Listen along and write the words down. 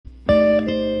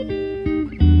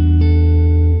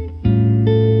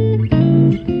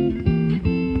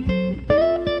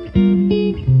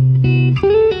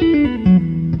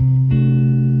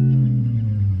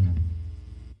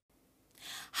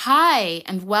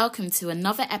welcome to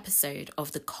another episode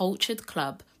of the Cultured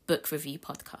Club Book Review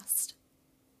Podcast.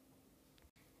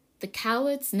 The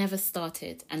cowards never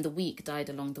started and the weak died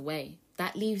along the way.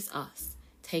 That leaves us,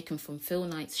 taken from Phil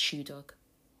Knight's Shoe Dog.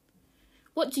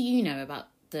 What do you know about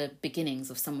the beginnings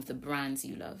of some of the brands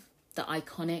you love? The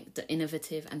iconic, the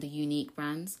innovative and the unique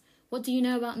brands? What do you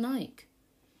know about Nike?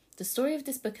 The story of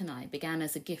this book and I began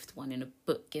as a gift won in a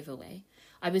book giveaway.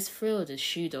 I was thrilled as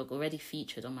Shoe Dog already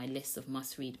featured on my list of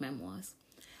must-read memoirs.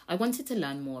 I wanted to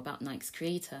learn more about Nike's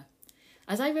creator.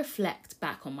 As I reflect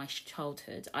back on my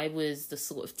childhood, I was the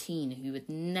sort of teen who would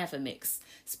never mix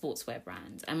sportswear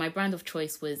brands, and my brand of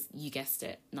choice was, you guessed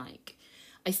it, Nike.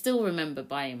 I still remember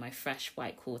buying my fresh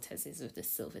white Cortezes with the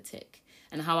silver tick,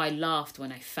 and how I laughed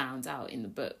when I found out in the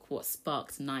book what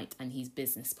sparked Knight and his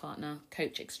business partner,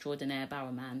 coach extraordinaire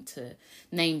Barrowman, to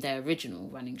name their original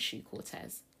running shoe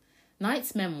Cortez.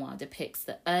 Knight's memoir depicts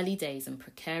the early days and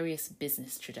precarious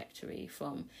business trajectory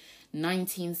from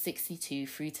 1962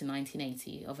 through to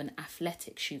 1980 of an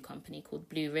athletic shoe company called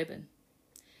Blue Ribbon.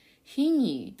 He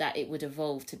knew that it would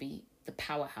evolve to be the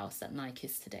powerhouse that Nike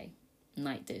is today.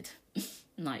 Knight did.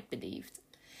 Knight believed.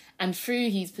 And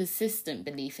through his persistent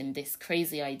belief in this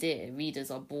crazy idea, readers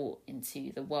are brought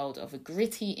into the world of a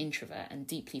gritty introvert and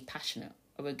deeply passionate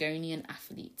Oregonian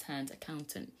athlete turned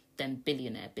accountant, then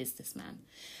billionaire businessman.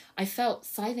 I felt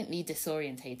silently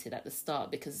disorientated at the start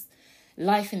because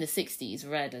life in the 60s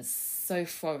read as so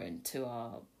foreign to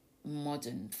our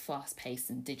modern, fast-paced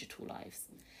and digital lives.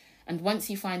 And once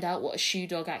you find out what a shoe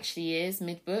dog actually is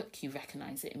mid-book, you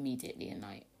recognise it immediately in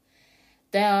Knight.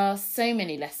 There are so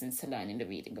many lessons to learn in the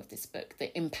reading of this book.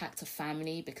 The impact of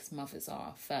family, because mothers are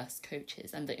our first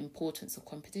coaches, and the importance of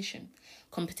competition.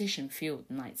 Competition fueled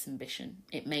Knight's ambition.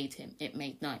 It made him. It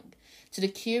made Knight. To the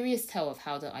curious tale of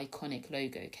how the iconic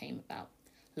logo came about.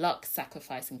 Luck,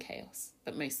 sacrifice and chaos,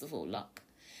 but most of all luck.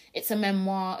 It's a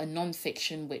memoir, a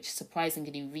non-fiction, which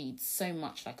surprisingly reads so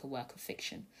much like a work of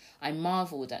fiction. I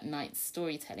marvelled at Knight's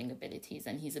storytelling abilities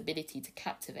and his ability to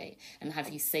captivate and have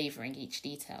you savouring each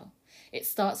detail. It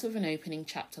starts with an opening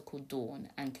chapter called Dawn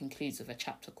and concludes with a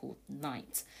chapter called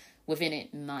Night. Within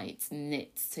it, Knight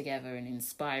knits together an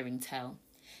inspiring tale.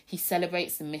 He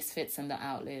celebrates the misfits and the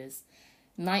outliers.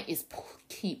 Knight is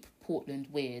Keep Portland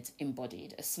Weird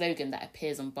embodied, a slogan that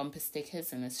appears on bumper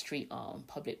stickers and as street art on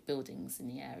public buildings in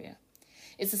the area.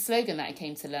 It's a slogan that I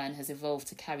came to learn has evolved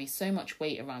to carry so much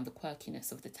weight around the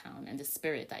quirkiness of the town and the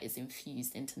spirit that is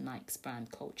infused into Nike's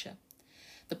brand culture.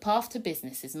 The path to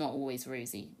business is not always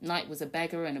rosy. Knight was a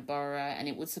beggar and a borrower, and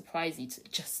it would surprise you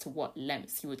just to what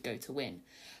lengths he would go to win.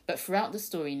 But throughout the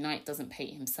story, Knight doesn't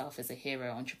paint himself as a hero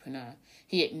entrepreneur.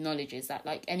 He acknowledges that,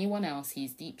 like anyone else, he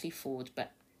is deeply flawed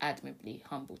but admirably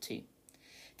humble too.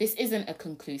 This isn't a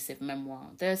conclusive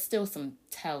memoir. There are still some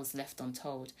tales left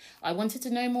untold. I wanted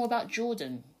to know more about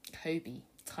Jordan, Kobe,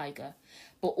 Tiger.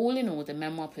 But all in all, the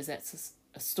memoir presents us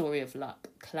a story of luck,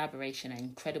 collaboration and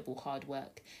incredible hard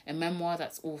work. A memoir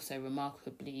that's also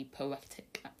remarkably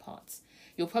poetic at parts.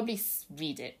 You'll probably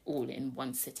read it all in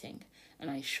one sitting,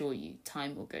 and I assure you,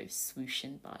 time will go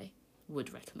swooshing by.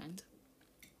 Would recommend.